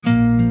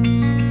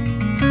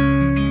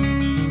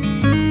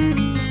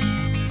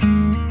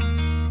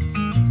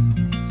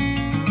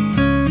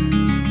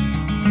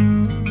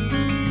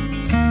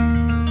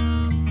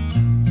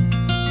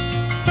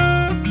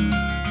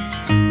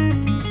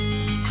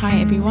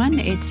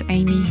everyone. It's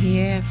Amy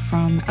here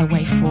from A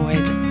Way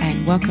Forward,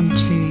 and welcome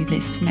to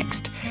this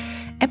next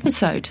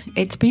episode.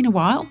 It's been a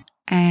while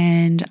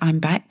and I'm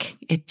back.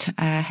 It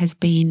has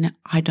been,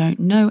 I don't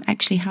know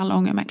actually how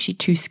long. I'm actually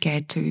too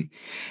scared to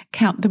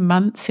count the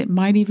months. It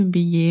might even be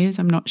years.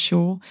 I'm not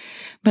sure,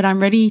 but I'm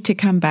ready to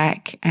come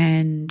back.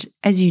 And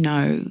as you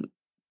know,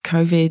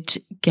 COVID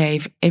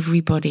gave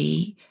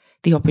everybody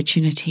the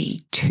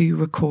opportunity to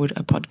record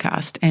a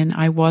podcast. And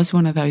I was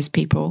one of those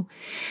people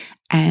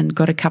and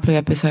got a couple of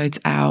episodes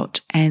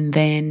out. And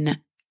then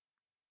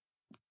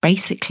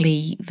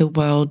basically the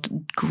world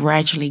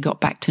gradually got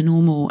back to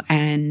normal.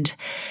 And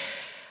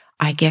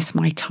I guess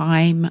my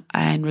time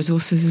and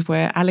resources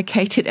were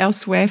allocated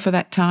elsewhere for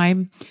that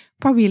time.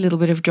 Probably a little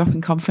bit of drop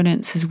in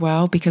confidence as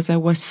well, because there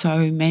were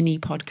so many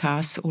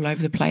podcasts all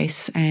over the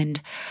place.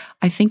 And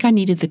I think I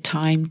needed the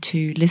time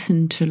to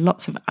listen to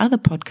lots of other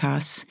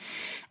podcasts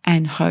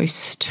and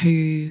hosts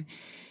to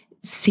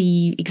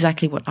see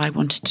exactly what I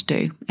wanted to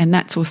do. And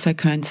that's also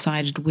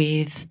coincided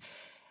with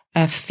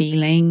a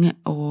feeling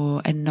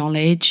or a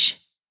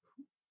knowledge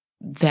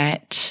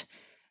that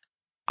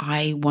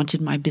I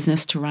wanted my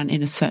business to run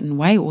in a certain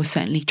way, or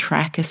certainly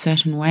track a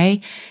certain way.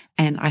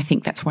 And I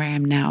think that's where I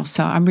am now.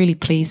 So I'm really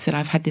pleased that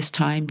I've had this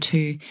time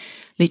to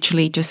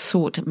literally just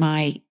sort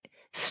my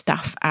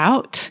stuff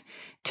out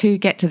to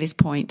get to this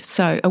point.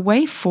 So A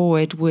Way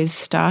Forward was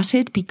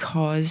started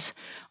because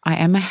I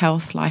am a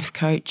health life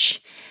coach,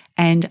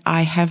 and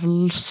I have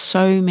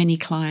so many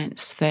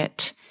clients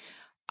that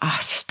are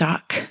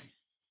stuck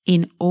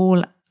in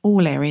all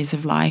areas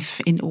of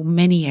life,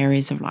 many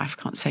areas of life.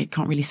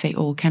 Can't really say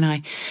all, can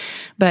I?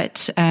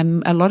 But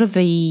a lot of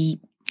the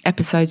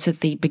episodes at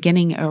the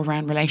beginning are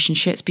around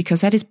relationships,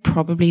 because that is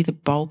probably the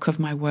bulk of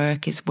my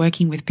work, is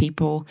working with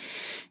people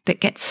that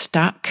get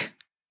stuck,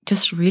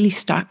 just really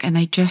stuck, and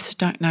they just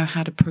don't know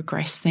how to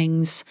progress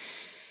things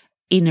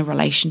in a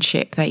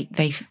relationship. They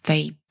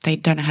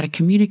don't know how to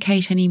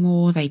communicate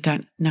anymore. They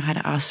don't know how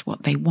to ask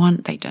what they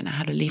want. They don't know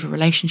how to leave a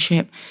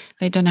relationship.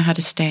 They don't know how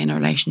to stay in a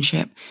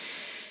relationship.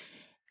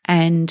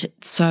 And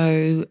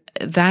so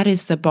that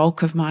is the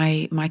bulk of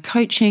my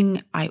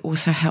coaching. I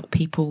also help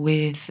people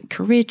with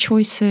career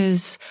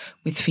choices,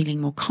 with feeling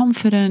more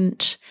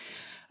confident,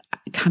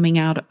 coming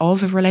out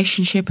of a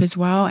relationship as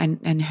well,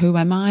 and who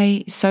am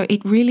I? So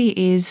it really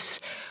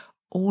is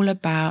all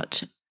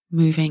about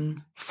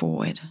moving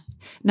forward.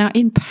 Now,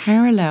 in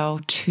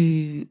parallel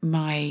to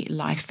my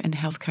life and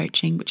health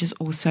coaching, which is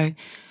also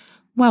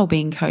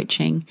well-being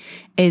coaching,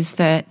 is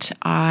that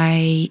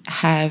I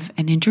have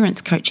an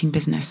endurance coaching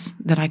business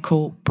that I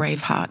call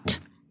Braveheart.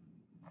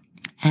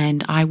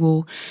 And I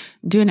will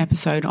do an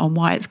episode on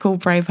why it's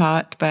called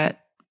Braveheart, but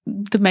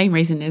the main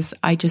reason is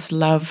I just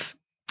love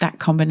that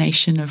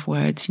combination of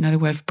words, the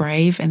word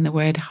brave and the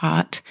word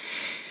heart,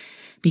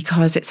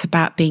 because it's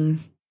about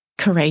being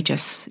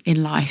courageous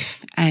in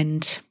life.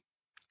 And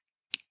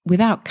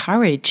without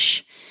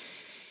courage,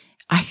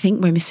 I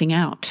think we're missing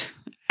out.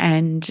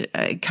 And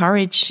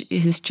courage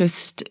is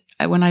just,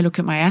 when I look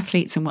at my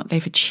athletes and what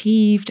they've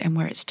achieved and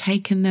where it's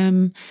taken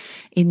them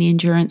in the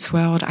endurance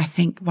world, I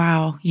think,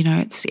 wow,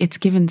 it's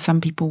given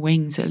some people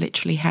wings. It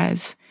literally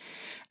has.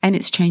 And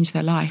it's changed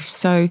their life.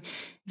 So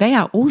they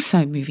are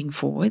also moving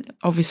forward,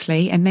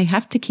 obviously, and they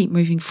have to keep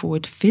moving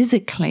forward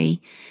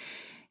physically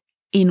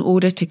in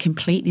order to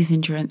complete these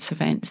endurance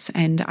events.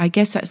 And I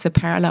guess that's the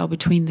parallel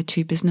between the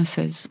two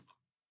businesses.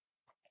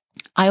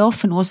 I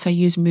often also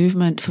use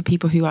movement for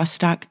people who are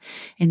stuck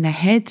in their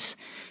heads,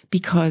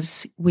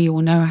 because we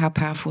all know how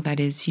powerful that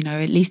is.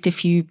 At least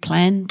if you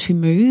plan to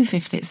move,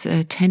 if it's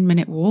a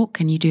 10-minute walk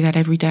and you do that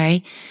every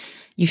day,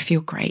 you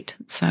feel great.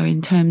 So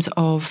in terms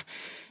of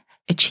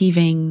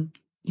achieving,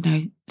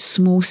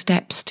 small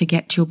steps to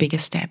get to your bigger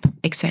step,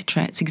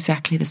 etc., it's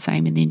exactly the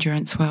same in the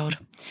endurance world.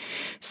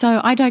 So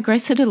I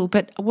digress a little,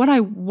 but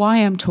why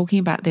I'm talking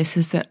about this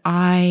is that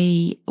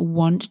I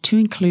want to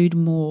include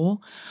more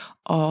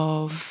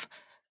of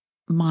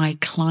my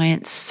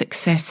clients'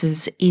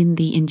 successes in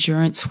the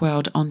endurance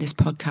world on this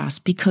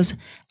podcast, because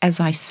as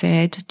I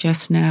said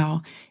just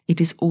now, it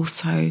is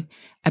also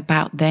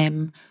about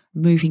them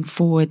moving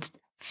forward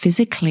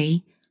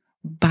physically,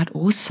 but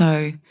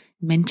also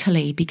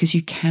mentally, because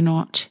you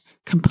cannot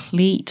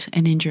complete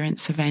an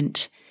endurance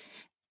event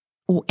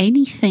or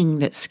anything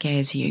that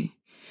scares you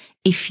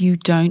if you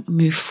don't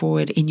move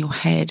forward in your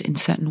head in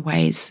certain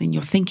ways, in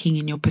your thinking,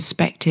 in your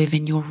perspective,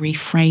 in your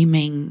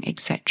reframing,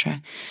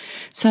 etc.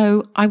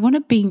 So I want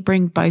to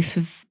bring both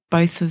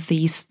of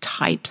these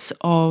types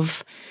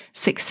of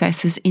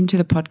successes into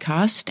the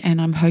podcast,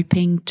 and I'm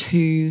hoping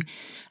to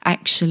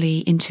actually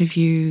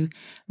interview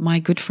my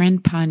good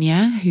friend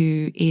Panya,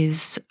 who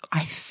is,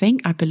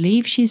 I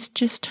believe she's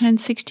just turned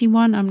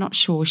 61. I'm not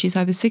sure. She's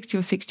either 60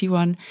 or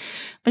 61,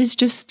 but has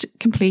just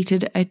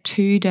completed a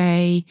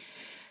 2-day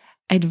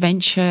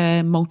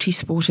adventure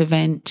multi-sport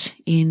event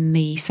in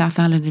the South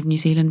Island of New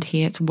Zealand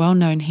here. It's well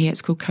known here.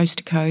 It's called Coast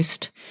to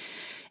Coast,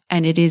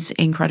 and it is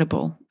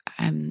incredible.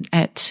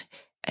 At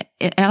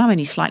and I'm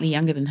only slightly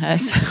younger than her,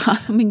 so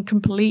I'm in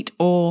complete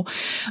awe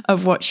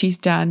of what she's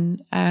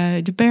done.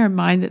 To bear in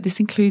mind that this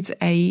includes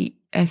a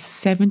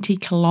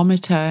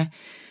 70-kilometer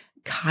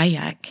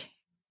kayak,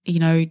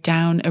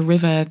 down a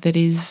river that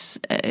is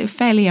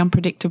fairly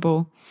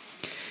unpredictable,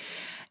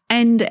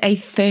 and a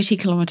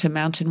 30-kilometer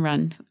mountain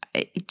run.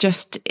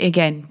 Just,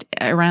 again,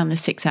 around the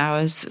 6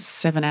 hours,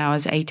 7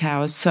 hours, 8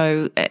 hours.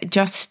 So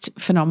just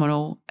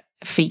phenomenal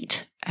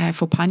feat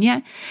for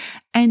Panya.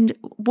 And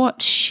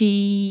what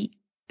she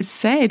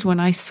said when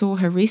I saw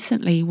her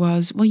recently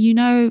was, well,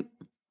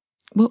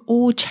 we're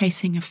all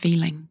chasing a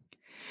feeling.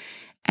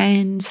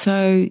 And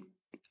so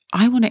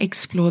I want to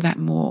explore that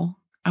more.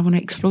 I want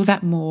to explore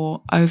that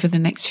more over the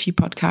next few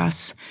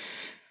podcasts.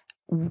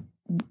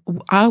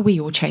 Are we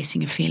all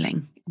chasing a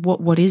feeling?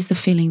 What is the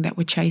feeling that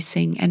we're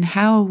chasing, and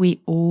how are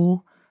we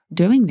all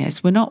doing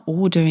this? We're not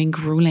all doing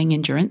grueling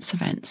endurance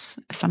events.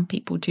 Some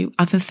people do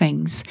other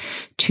things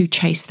to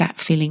chase that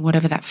feeling,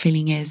 whatever that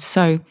feeling is.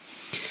 So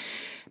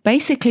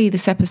basically,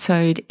 this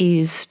episode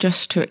is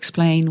just to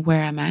explain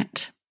where I'm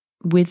at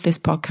with this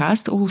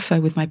podcast, also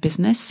with my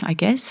business, I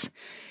guess,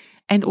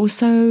 and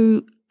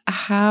also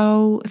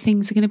how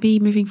things are going to be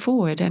moving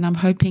forward. And I'm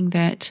hoping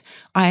that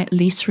I at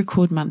least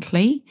record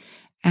monthly,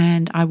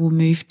 and I will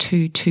move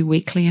to 2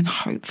 weekly, and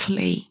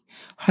hopefully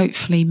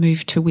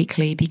move to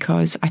weekly,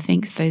 because I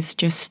think there's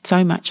just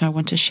so much I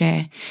want to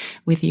share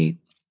with you.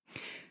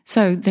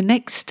 So the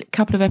next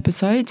couple of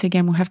episodes,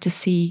 again, we'll have to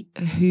see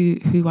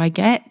who I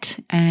get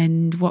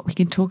and what we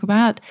can talk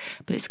about,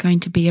 but it's going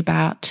to be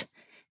about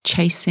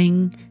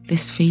chasing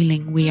this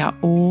feeling. We are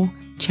all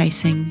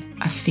chasing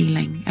a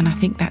feeling, and I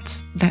think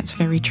that's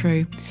very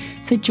true.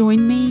 So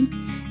join me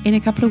in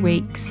a couple of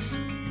weeks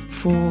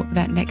for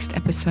that next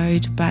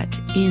episode, but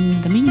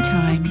in the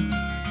meantime,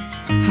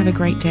 have a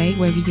great day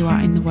wherever you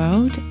are in the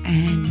world,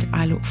 and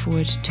I look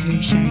forward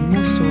to sharing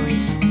more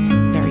stories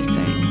very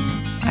soon.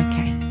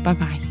 Okay,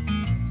 bye-bye.